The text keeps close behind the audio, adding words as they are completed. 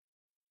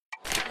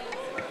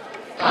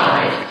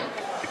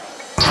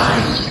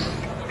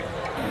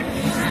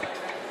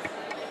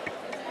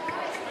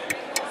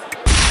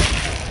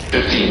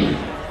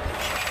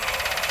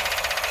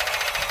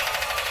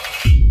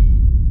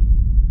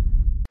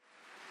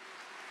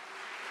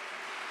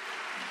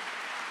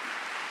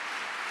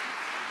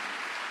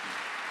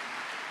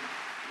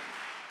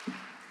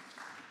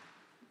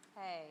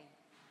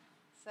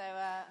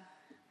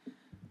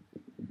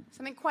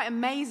Something quite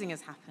amazing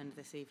has happened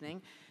this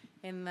evening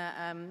in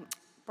that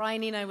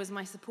Brian Eno was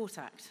my support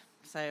act.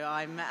 So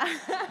I'm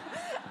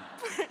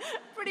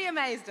pretty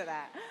amazed at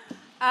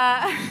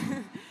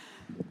that.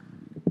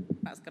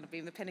 That's going to be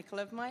the pinnacle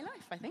of my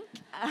life, I think.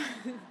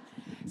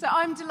 So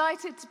I'm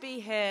delighted to be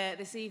here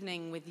this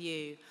evening with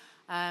you.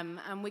 And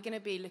we're going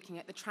to be looking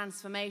at the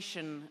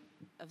transformation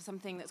of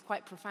something that's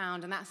quite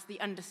profound, and that's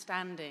the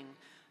understanding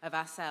of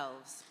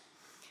ourselves.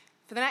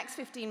 For the next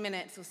 15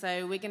 minutes or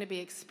so, we're going to be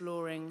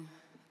exploring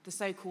the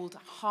so-called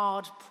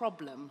hard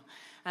problem,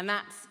 and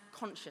that's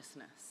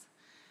consciousness.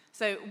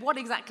 So what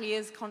exactly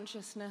is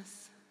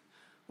consciousness?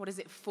 What is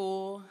it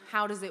for?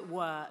 How does it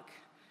work?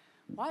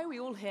 Why are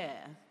we all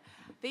here?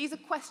 These are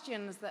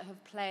questions that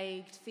have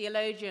plagued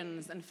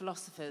theologians and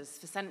philosophers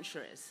for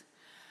centuries.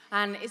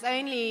 And it's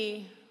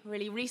only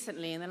really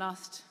recently, in the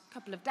last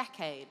couple of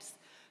decades,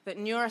 that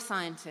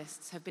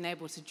neuroscientists have been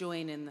able to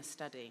join in the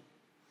study.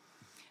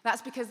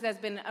 That's because there's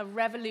been a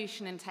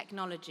revolution in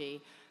technology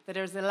that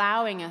is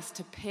allowing us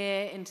to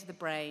peer into the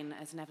brain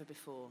as never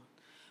before.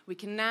 We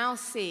can now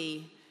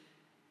see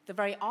the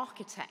very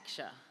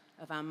architecture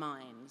of our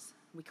minds.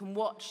 We can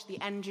watch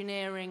the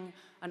engineering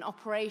and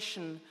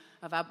operation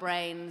of our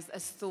brains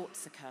as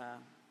thoughts occur.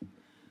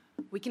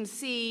 We can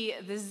see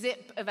the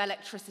zip of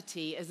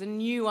electricity as a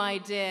new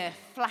idea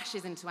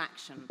flashes into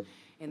action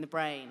in the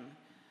brain.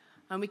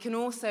 And we can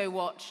also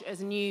watch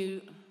as new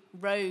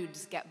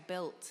roads get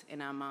built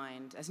in our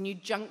mind, as new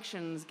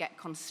junctions get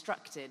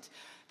constructed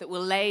that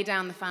will lay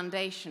down the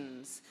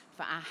foundations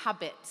for our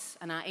habits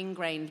and our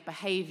ingrained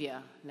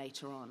behavior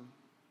later on.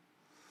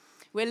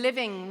 We're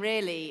living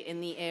really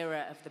in the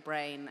era of the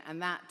brain,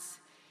 and that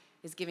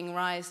is giving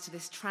rise to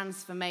this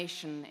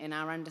transformation in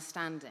our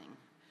understanding.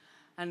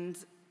 And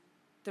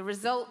the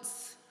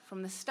results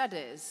from the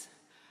studies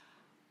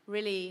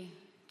really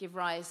give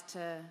rise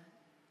to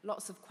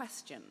lots of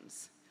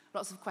questions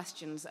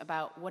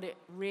about what it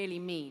really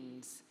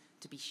means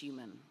to be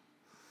human.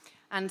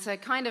 And to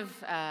kind of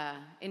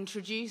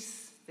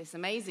introduce this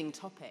amazing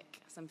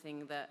topic,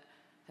 something that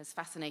has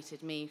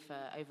fascinated me for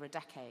over a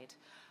decade,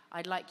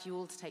 I'd like you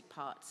all to take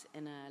part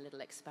in a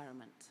little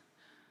experiment.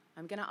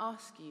 I'm going to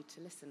ask you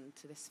to listen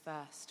to this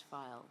first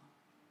file.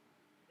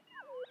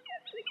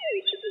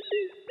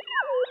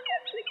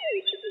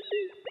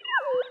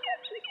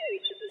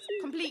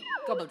 Complete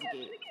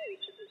gobbledygook.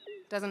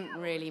 Doesn't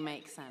really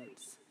make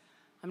sense.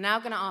 I'm now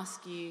going to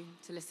ask you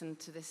to listen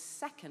to this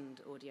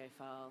second audio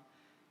file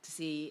to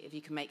see if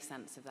you can make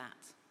sense of that.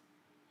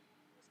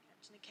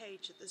 Kept in a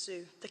cage at the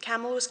zoo. The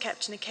camel was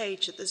kept in a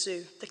cage at the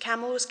zoo. The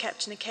camel was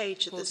kept in a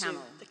cage at the zoo.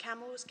 The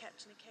camel was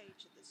kept in a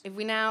cage at the zoo. If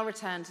we now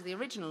return to the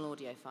original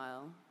audio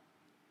file.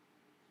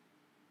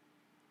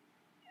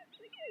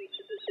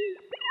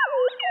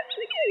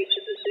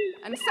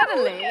 And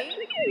suddenly,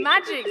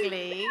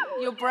 magically,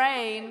 your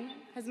brain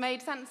has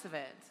made sense of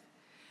it.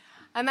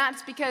 And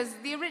that's because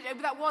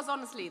that was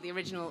honestly the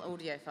original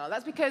audio file.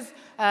 That's because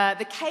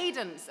the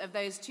cadence of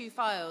those two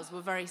files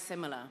were very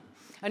similar.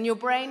 And your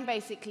brain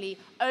basically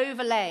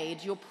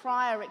overlaid your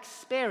prior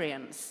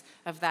experience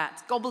of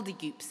that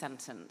gobbledygook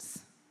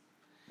sentence.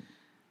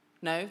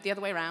 No, the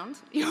other way around.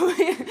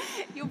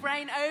 Your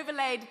brain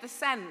overlaid the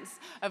sense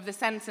of the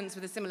sentence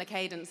with a similar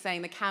cadence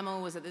saying the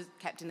camel was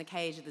kept in the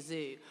cage at the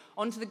zoo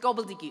onto the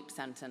gobbledygook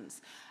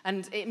sentence.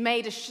 And it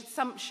made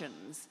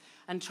assumptions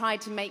and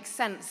tried to make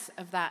sense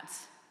of that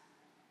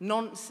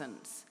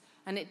nonsense.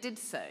 And it did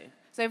so.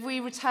 So if we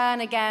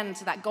return again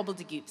to that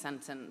gobbledygook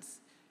sentence,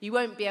 you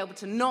won't be able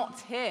to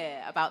not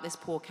hear about this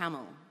poor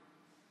camel.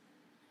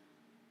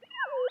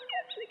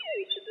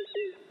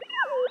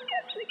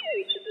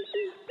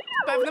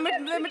 But for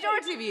the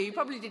majority of you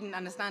probably didn't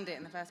understand it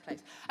in the first place.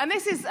 And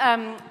this is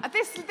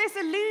this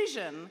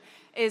illusion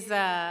is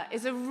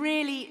a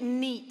really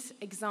neat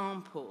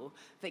example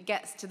that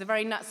gets to the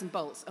very nuts and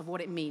bolts of what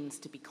it means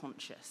to be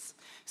conscious.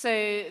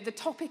 So the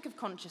topic of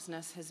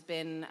consciousness has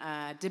been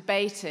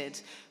debated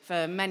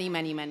for many,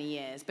 many, many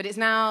years, but it's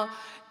now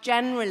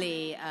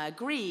generally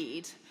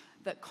agreed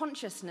that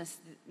consciousness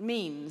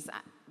means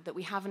that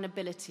we have an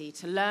ability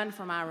to learn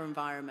from our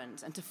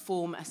environment and to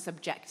form a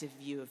subjective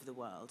view of the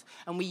world.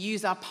 And we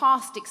use our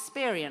past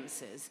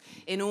experiences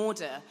in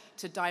order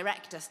to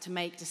direct us to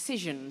make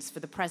decisions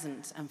for the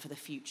present and for the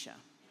future.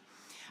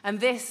 And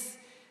this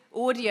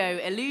audio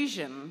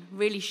illusion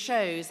really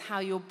shows how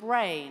your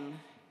brain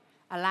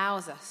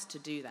allows us to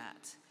do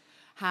that,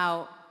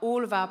 how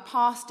all of our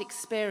past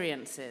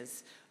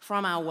experiences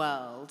from our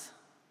world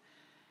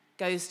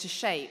goes to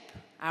shape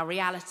our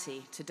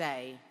reality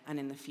today and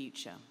in the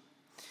future.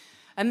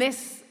 And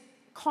this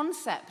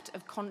concept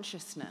of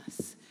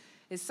consciousness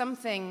is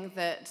something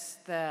that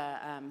the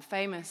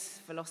famous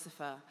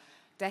philosopher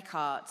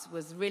Descartes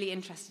was really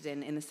interested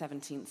in the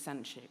 17th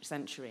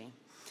century.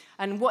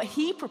 And what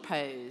he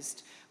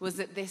proposed was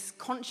that this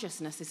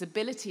consciousness, this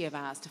ability of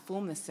ours to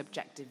form this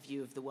subjective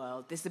view of the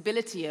world, this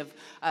ability of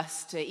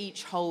us to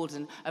each hold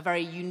a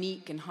very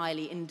unique and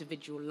highly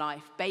individual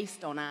life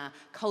based on our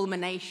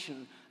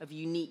culmination of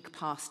unique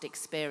past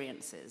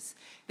experiences,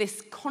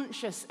 this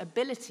conscious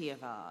ability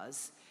of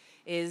ours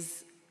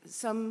is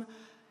some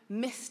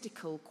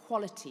mystical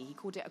quality. He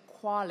called it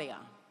a qualia.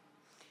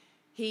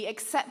 He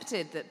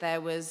accepted that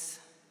there was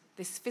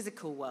this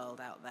physical world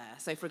out there.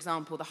 So, for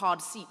example, the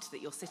hard seat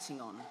that you're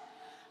sitting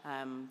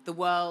on, the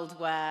world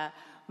where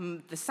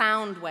the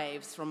sound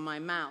waves from my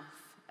mouth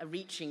are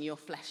reaching your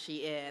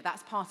fleshy ear.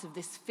 That's part of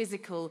this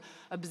physical,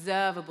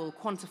 observable,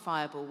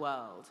 quantifiable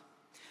world.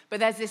 But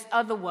there's this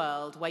other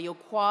world where your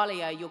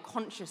qualia, your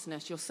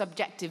consciousness, your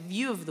subjective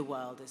view of the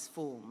world is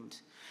formed.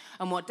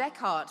 And what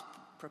Descartes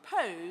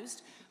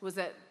proposed was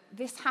that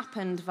this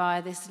happened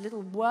via this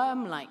little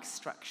worm-like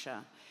structure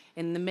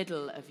in the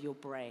middle of your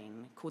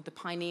brain called the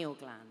pineal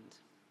gland.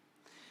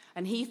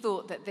 And he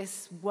thought that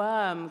this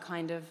worm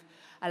kind of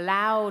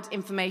allowed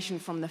information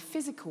from the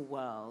physical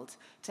world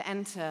to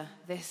enter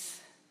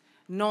this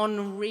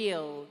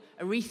non-real,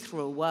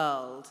 ethereal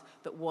world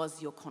that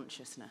was your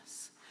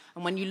consciousness.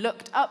 And when you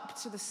looked up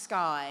to the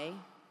sky,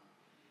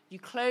 you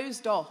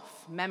closed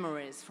off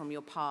memories from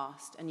your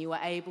past and you were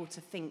able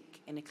to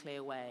think in a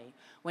clear way.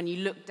 When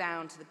you looked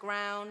down to the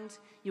ground,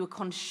 you were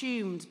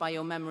consumed by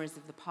your memories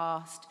of the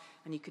past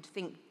and you could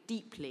think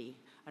deeply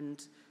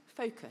and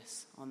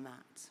focus on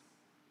that.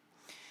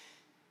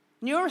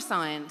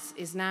 Neuroscience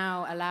is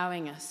now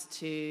allowing us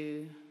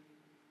to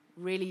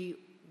really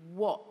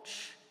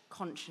watch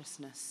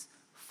consciousness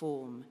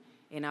form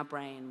in our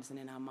brains and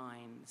in our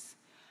minds.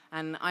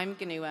 And I'm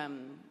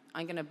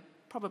going to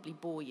probably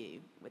bore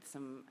you with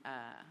some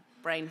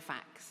brain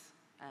facts,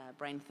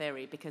 brain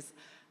theory, because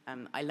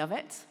I love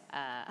it.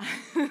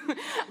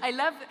 I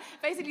love,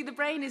 basically the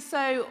brain is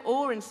so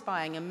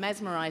awe-inspiring and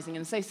mesmerizing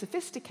and so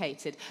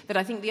sophisticated that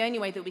I think the only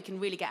way that we can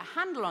really get a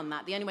handle on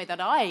that, the only way that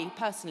I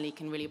personally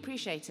can really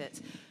appreciate it,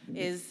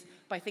 is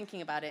by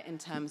thinking about it in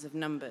terms of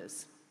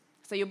numbers.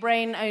 So your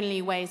brain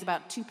only weighs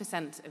about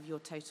 2% of your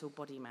total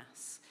body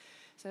mass.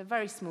 So a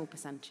very small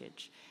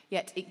percentage.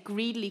 Yet it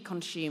greedily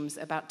consumes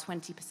about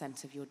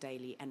 20% of your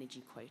daily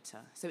energy quota.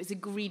 So it's a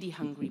greedy,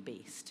 hungry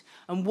beast.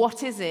 And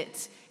what is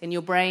it in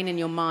your brain, in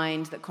your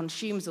mind, that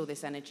consumes all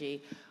this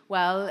energy?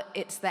 Well,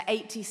 it's the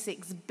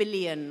 86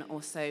 billion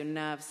or so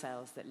nerve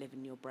cells that live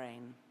in your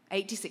brain.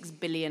 86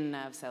 billion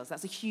nerve cells.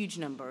 That's a huge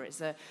number. It's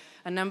a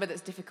number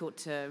that's difficult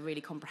to really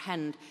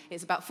comprehend.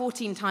 It's about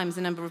 14 times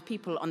the number of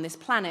people on this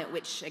planet,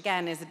 which,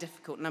 again, is a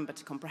difficult number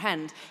to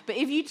comprehend. But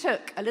if you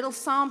took a little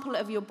sample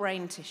of your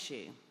brain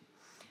tissue,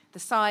 the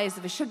size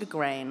of a sugar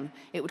grain,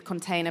 it would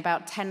contain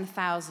about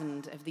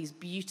 10,000 of these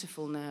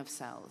beautiful nerve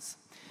cells.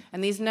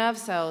 And these nerve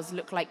cells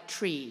look like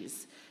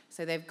trees.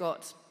 So they've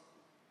got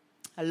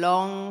a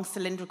long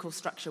cylindrical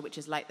structure, which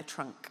is like the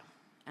trunk.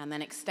 And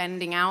then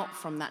extending out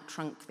from that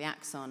trunk, the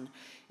axon,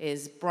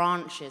 is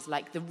branches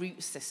like the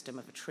root system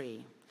of a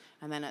tree.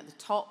 And then at the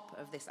top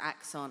of this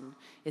axon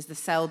is the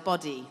cell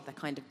body, the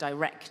kind of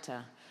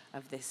director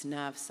of this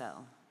nerve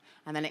cell.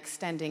 And then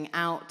extending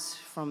out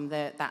from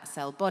that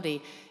cell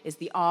body is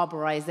the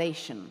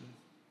arborization,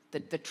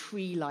 the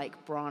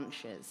tree-like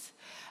branches.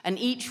 And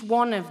each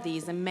one of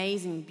these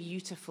amazing,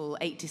 beautiful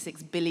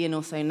 86 billion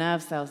or so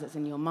nerve cells that's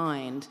in your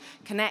mind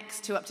connects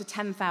to up to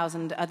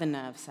 10,000 other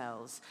nerve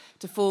cells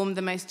to form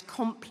the most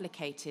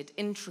complicated,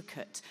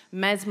 intricate,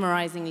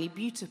 mesmerizingly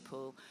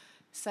beautiful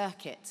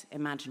circuit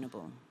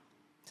imaginable.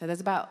 So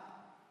there's about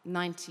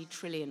 90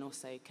 trillion or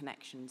so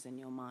connections in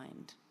your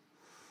mind.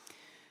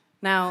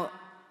 Now,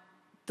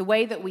 the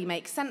way that we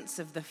make sense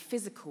of the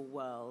physical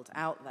world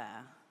out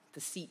there, the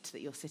seat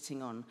that you're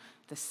sitting on,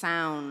 the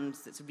sound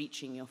that's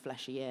reaching your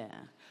fleshy ear,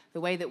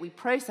 the way that we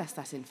process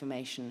that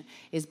information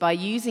is by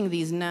using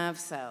these nerve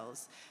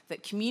cells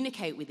that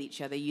communicate with each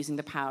other using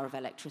the power of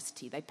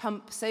electricity. They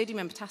pump sodium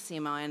and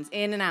potassium ions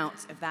in and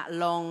out of that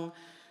long,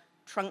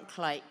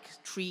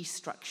 trunk-like tree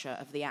structure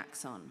of the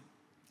axon.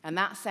 And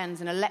that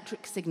sends an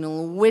electric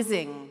signal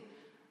whizzing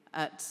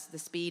at the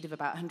speed of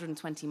about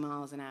 120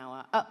 miles an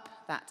hour up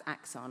that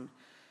axon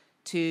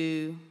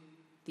to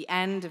the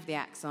end of the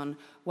axon,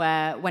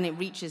 where when it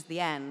reaches the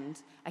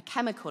end, a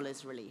chemical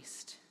is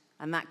released.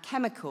 And that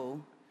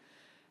chemical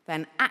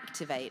then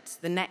activates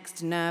the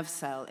next nerve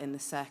cell in the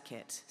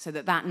circuit so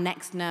that that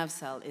next nerve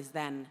cell is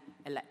then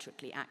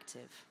electrically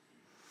active.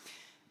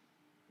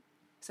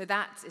 So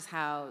that is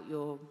how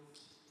your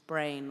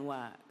brain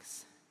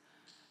works.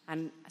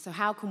 And so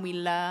how can we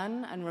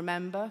learn and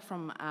remember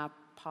from our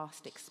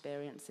past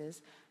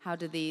experiences? How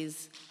does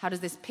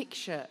this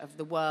picture of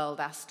the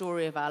world, our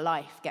story of our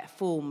life, get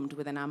formed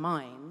within our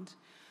mind?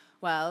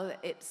 Well,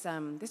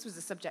 this was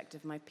the subject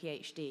of my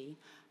PhD.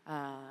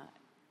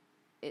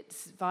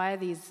 It's via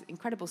these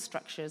incredible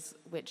structures,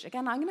 which,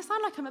 again, I'm going to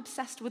sound like I'm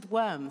obsessed with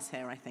worms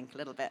here, I think, a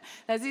little bit.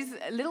 There's these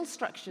little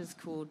structures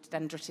called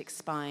dendritic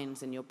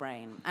spines in your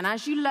brain. And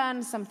as you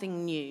learn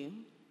something new,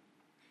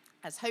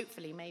 as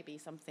hopefully maybe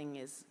something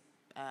is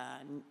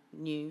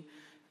new,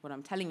 what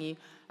I'm telling you,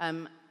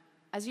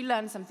 as you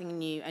learn something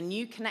new, a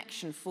new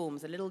connection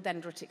forms, a little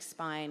dendritic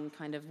spine,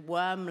 kind of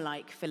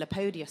worm-like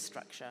Philopodia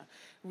structure,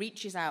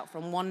 reaches out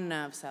from one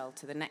nerve cell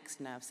to the next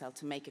nerve cell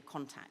to make a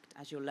contact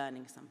as you're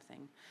learning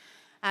something.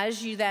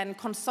 As you then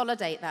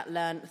consolidate that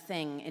learned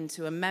thing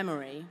into a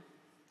memory,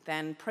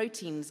 then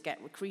proteins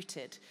get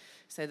recruited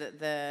so that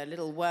the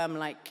little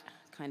worm-like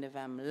kind of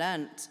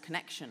learnt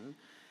connection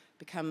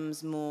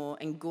becomes more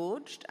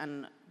engorged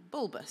and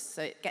bulbous.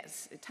 So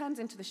it turns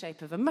into the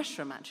shape of a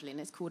mushroom, actually,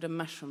 and it's called a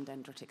mushroom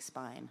dendritic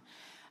spine.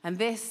 And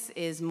this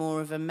is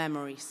more of a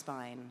memory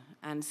spine,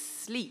 and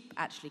sleep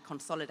actually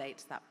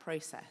consolidates that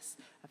process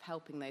of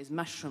helping those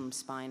mushroom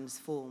spines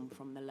form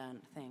from the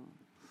learnt thing.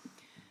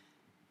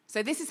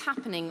 So this is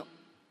happening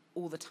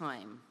all the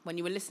time. When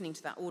you were listening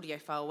to that audio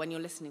file, when you're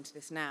listening to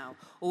this now,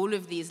 all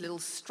of these little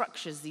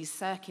structures, these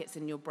circuits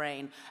in your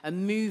brain are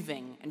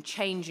moving and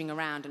changing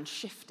around and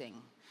shifting.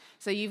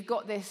 So you've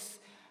got this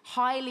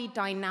highly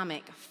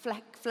dynamic,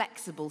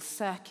 flexible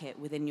circuit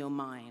within your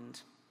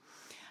mind.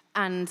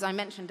 And I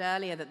mentioned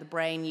earlier that the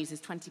brain uses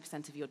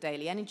 20% of your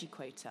daily energy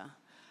quota.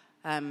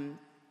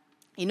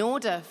 In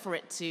order for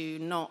it to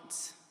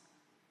not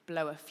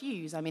blow a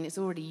fuse, I mean, it's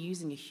already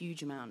using a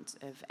huge amount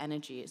of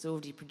energy. It's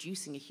already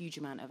producing a huge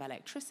amount of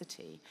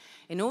electricity.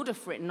 In order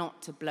for it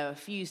not to blow a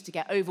fuse, to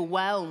get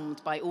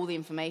overwhelmed by all the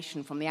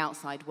information from the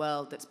outside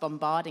world that's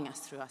bombarding us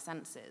through our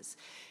senses,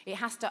 it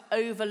has to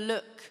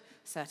overlook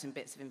certain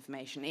bits of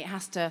information. It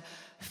has to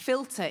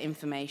filter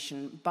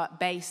information, but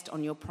based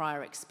on your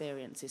prior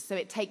experiences. So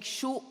it takes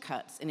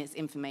shortcuts in its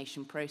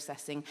information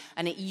processing,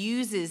 and it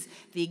uses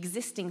the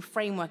existing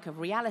framework of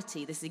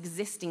reality, this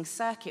existing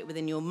circuit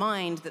within your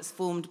mind that's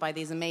formed by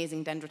these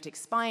amazing dendritic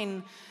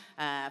spine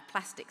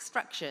plastic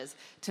structures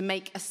to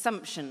make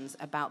assumptions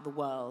about the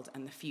world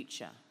and the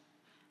future.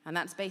 And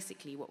that's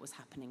basically what was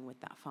happening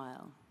with that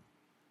file.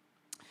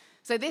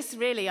 So this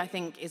really, I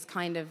think, is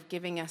kind of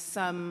giving us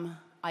some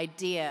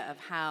idea of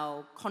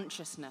how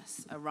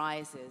consciousness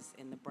arises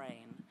in the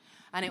brain.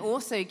 And it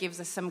also gives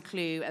us some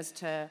clue as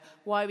to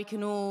why we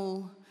can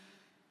all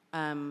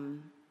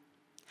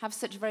have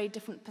such very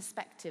different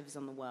perspectives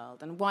on the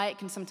world, and why it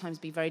can sometimes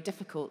be very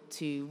difficult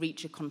to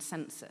reach a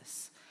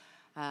consensus.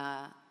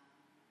 And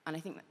I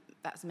think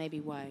that's maybe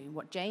why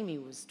what Jamie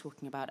was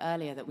talking about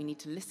earlier, that we need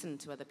to listen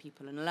to other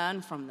people and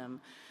learn from them.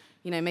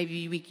 You know,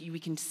 maybe we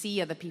can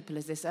see other people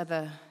as this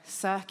other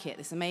circuit,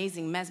 this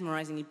amazing,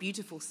 mesmerizingly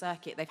beautiful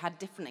circuit. They've had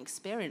different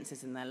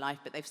experiences in their life,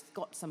 but they've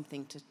got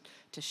something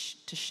to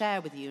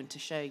share with you and to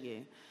show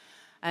you.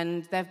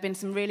 And there have been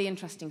some really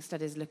interesting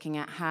studies looking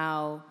at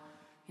how,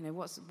 you know,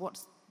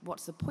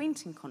 what's the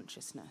point in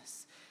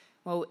consciousness?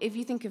 Well, if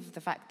you think of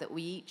the fact that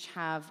we each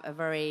have a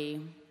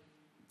very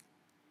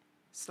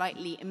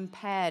slightly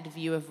impaired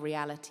view of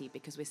reality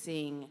because we're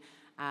seeing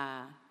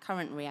our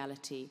current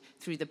reality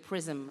through the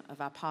prism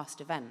of our past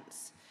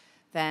events,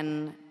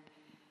 then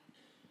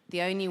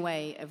the only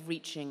way of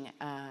reaching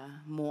a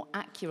more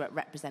accurate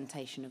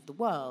representation of the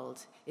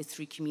world is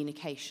through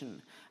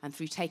communication and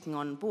through taking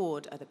on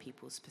board other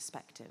people's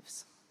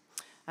perspectives.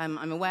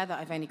 I'm aware that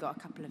I've only got a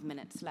couple of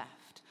minutes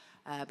left,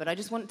 but I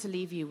just want to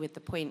leave you with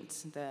the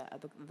point,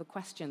 the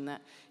question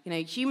that, you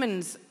know,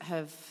 humans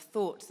have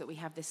thought that we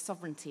have this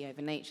sovereignty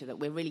over nature, that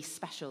we're really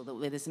special, that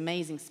we're this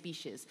amazing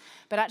species.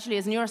 But actually,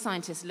 as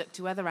neuroscientists look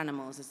to other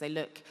animals, as they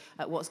look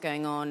at what's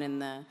going on in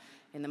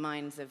the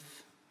minds of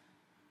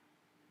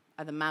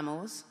other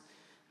mammals,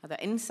 other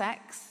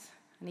insects,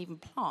 and even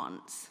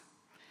plants,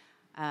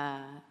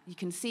 you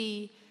can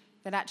see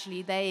that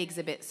actually they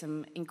exhibit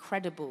some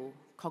incredible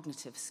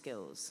cognitive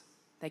skills.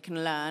 They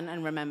can learn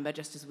and remember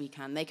just as we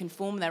can. They can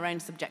form their own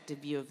subjective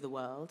view of the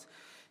world.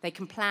 They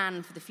can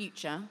plan for the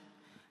future.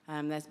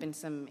 There's been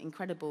some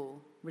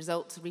incredible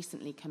results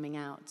recently coming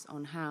out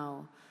on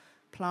how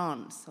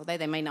plants, although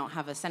they may not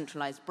have a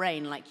centralized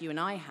brain like you and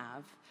I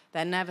have,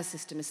 their nervous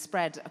system is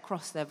spread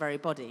across their very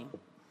body.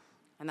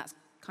 And that's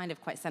kind of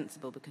quite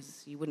sensible,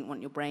 because you wouldn't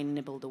want your brain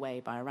nibbled away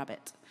by a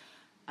rabbit.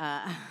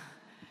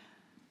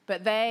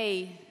 But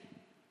they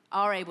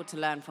are able to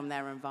learn from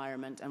their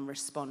environment and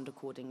respond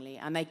accordingly.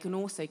 And they can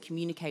also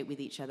communicate with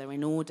each other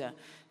in order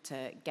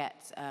to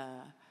get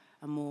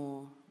a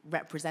more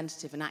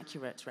representative and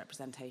accurate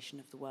representation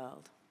of the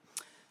world.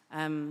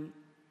 I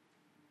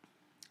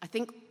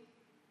think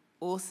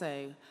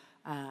also,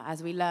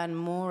 as we learn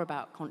more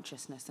about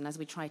consciousness and as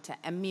we try to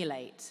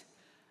emulate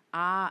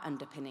our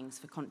underpinnings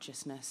for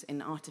consciousness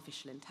in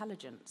artificial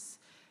intelligence,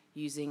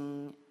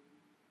 using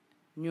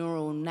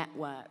neural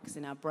networks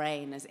in our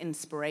brain as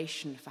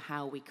inspiration for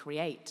how we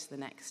create the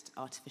next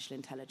artificial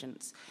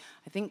intelligence,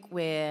 I think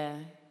we're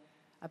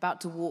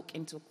about to walk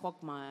into a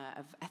quagmire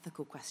of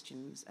ethical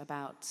questions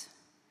about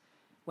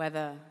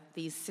whether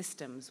these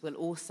systems will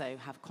also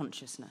have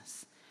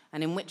consciousness,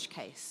 and in which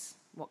case,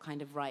 what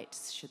kind of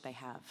rights should they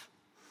have?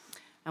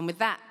 And with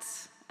that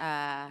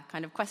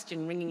kind of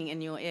question ringing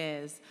in your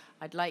ears,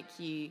 I'd like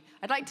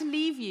to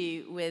leave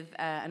you with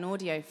an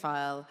audio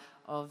file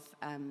of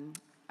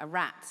a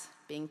rat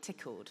being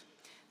tickled.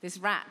 This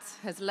rat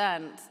has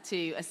learned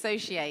to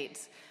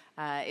associate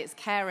its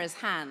carer's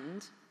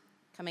hand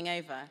coming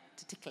over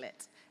to tickle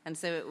it. And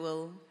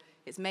so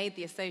it's made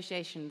the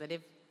association that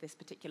if this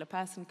particular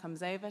person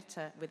comes over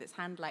with its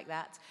hand like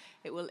that,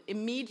 it will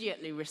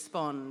immediately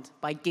respond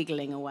by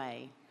giggling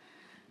away,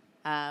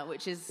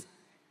 which is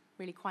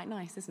really quite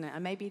nice, isn't it?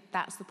 And maybe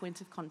that's the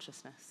point of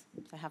consciousness.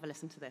 So have a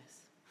listen to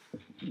this.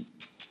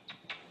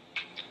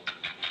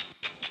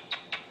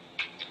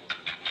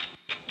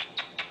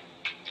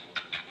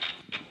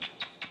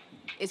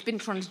 It's been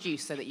transduced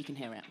so that you can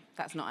hear it.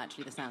 That's not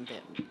actually the sound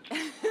bit.